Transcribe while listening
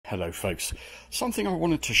Hello folks, something I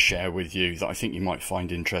wanted to share with you that I think you might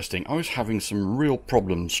find interesting. I was having some real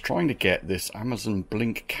problems trying to get this Amazon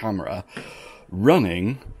Blink camera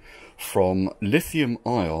running from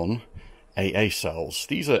lithium-ion AA cells.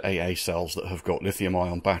 These are AA cells that have got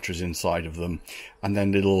lithium-ion batteries inside of them and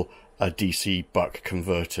then little DC buck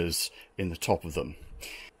converters in the top of them.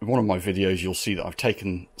 In one of my videos you'll see that I've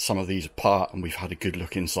taken some of these apart and we've had a good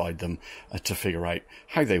look inside them to figure out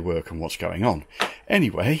how they work and what's going on.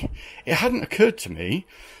 Anyway, it hadn't occurred to me,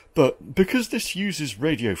 but because this uses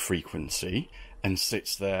radio frequency and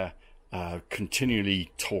sits there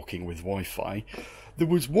continually talking with Wi-Fi, there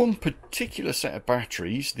was one particular set of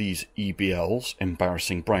batteries, these EBLs,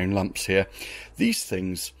 embarrassing brown lumps here. These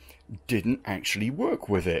things didn't actually work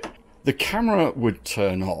with it. The camera would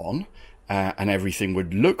turn on and everything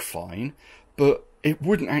would look fine, but it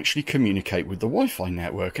wouldn't actually communicate with the Wi-Fi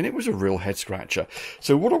network, and it was a real head scratcher.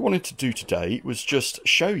 So what I wanted to do today was just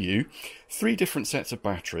show you 3 different sets of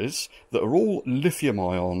batteries that are all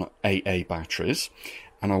lithium-ion AA batteries,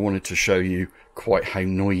 and I wanted to show you quite how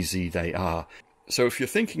noisy they are. So if you're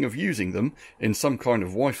thinking of using them in some kind of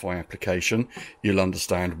Wi-Fi application, you'll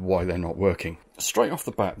understand why they're not working. Straight off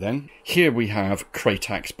the bat then, here we have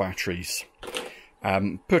Kratax batteries.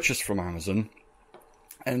 Purchased from Amazon,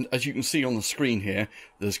 and as you can see on the screen here,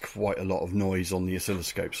 there's quite a lot of noise on the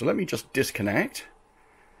oscilloscope. So let me just disconnect.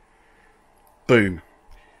 Boom.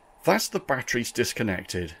 That's the batteries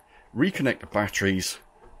disconnected. Reconnect the batteries.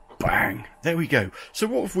 Bang. There we go. So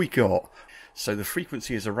what have we got? So the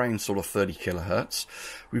frequency is around sort of 30 kilohertz.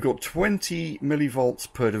 We've got 20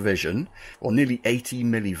 millivolts per division, or nearly 80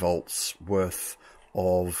 millivolts worth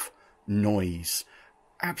of noise.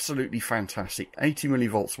 Absolutely fantastic. 80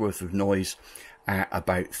 millivolts worth of noise at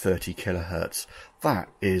about 30 kilohertz. That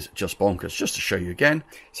is just bonkers. Just to show you again,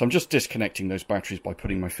 so I'm just disconnecting those batteries by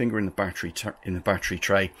putting my finger in the battery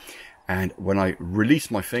tray, and when I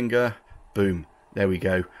release my finger, boom, there we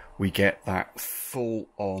go. We get that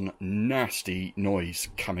full-on nasty noise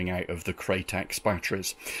coming out of the Kratax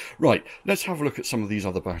batteries. Right, let's have a look at some of these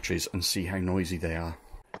other batteries and see how noisy they are.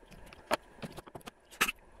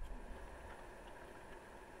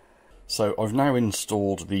 So I've now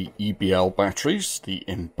installed the EBL batteries, the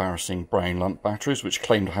embarrassing brown lump batteries, which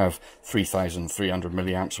claim to have 3,300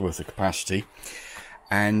 milliamps worth of capacity.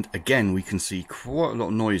 And again, we can see quite a lot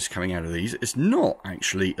of noise coming out of these. It's not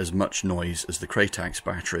actually as much noise as the Kratax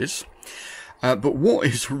batteries. But what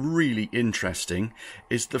is really interesting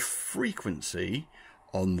is the frequency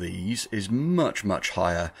on these is much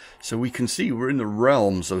higher. So we can see we're in the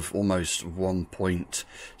realms of almost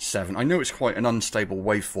 1.7. I know it's quite an unstable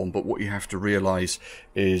waveform, but what you have to realize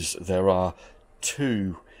is there are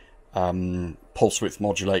 2 pulse width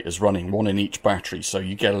modulators running, 1 in each battery, so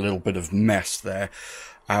you get a little bit of mess there.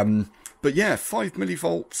 But yeah, 5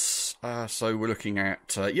 millivolts, so we're looking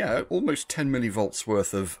at, yeah, almost 10 millivolts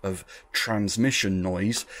worth of transmission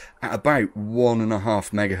noise at about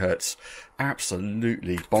 1.5 megahertz.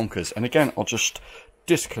 Absolutely bonkers. And again, I'll just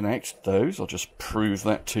disconnect those. I'll just prove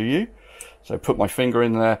that to you. So put my finger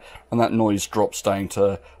in there, and that noise drops down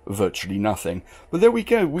to virtually nothing. But there we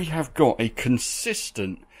go. We have got a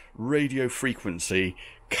consistent radio frequency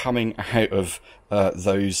coming out of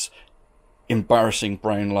those embarrassing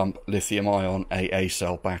brown lump lithium-ion AA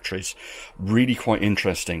cell batteries. Really quite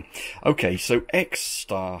interesting. Okay, so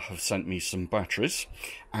XTAR have sent me some batteries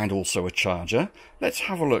and also a charger. Let's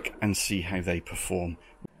have a look and see how they perform.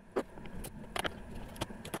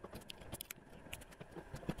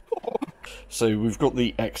 So we've got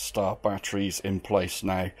the XTAR batteries in place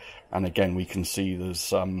now, and again we can see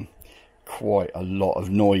there's quite a lot of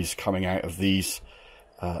noise coming out of these.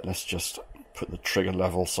 Let's just put the trigger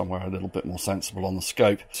level somewhere a little bit more sensible on the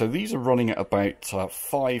scope. So these are running at about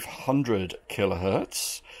 500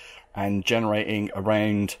 kilohertz and generating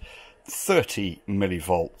around 30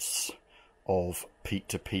 millivolts of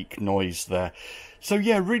peak-to-peak noise there. So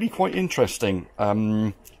yeah, really quite interesting.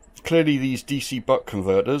 Clearly these DC buck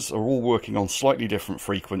converters are all working on slightly different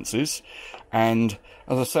frequencies, and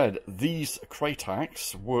as I said, these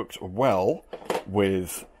Kratax worked well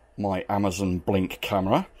with my Amazon Blink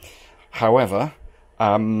camera. However,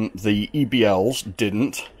 the EBLs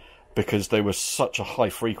didn't, because they were such a high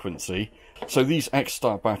frequency. So these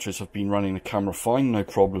XTAR batteries have been running the camera fine, no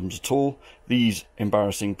problems at all. These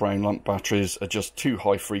embarrassing brown lump batteries are just too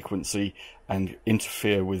high frequency and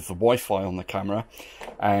interfere with the Wi-Fi on the camera,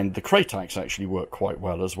 and the Kratax actually work quite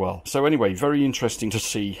well as well. So anyway, very interesting to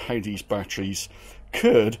see how these batteries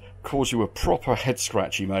could cause you a proper head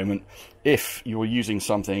scratchy moment if you're using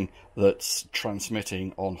something that's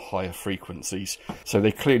transmitting on higher frequencies. So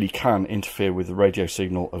they clearly can interfere with the radio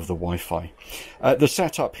signal of the Wi-Fi. The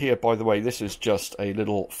setup here, by the way, this is just a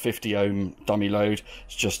little 50 ohm dummy load.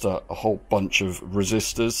 It's just a whole bunch of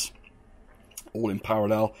resistors all in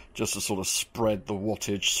parallel, just to sort of spread the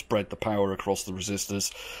wattage, spread the power across the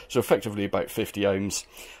resistors. So effectively about 50 ohms.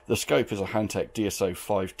 The scope is a Hantek DSO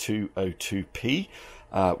 5202P,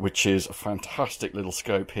 which is a fantastic little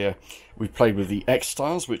scope here. We've played with the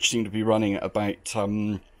XTARs, which seem to be running at about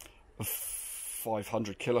 500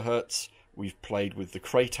 kilohertz. We've played with the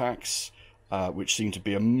Kratax, which seem to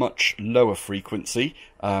be a much lower frequency,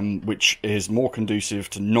 which is more conducive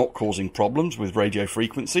to not causing problems with radio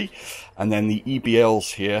frequency. And then the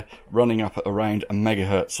EBLs here running up at around a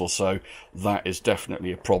megahertz or so. That is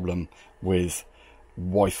definitely a problem with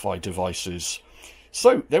Wi-Fi devices.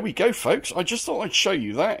 So there we go, folks. I just thought I'd show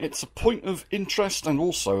you that. It's a point of interest and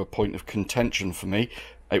also a point of contention for me.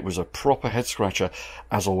 It was a proper head scratcher.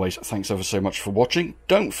 As always, thanks ever so much for watching.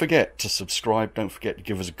 Don't forget to subscribe. Don't forget to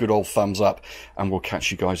give us a good old thumbs up. And we'll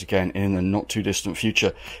catch you guys again in the not too distant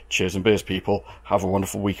future. Cheers and beers, people. Have a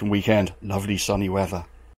wonderful week and weekend. Lovely sunny weather.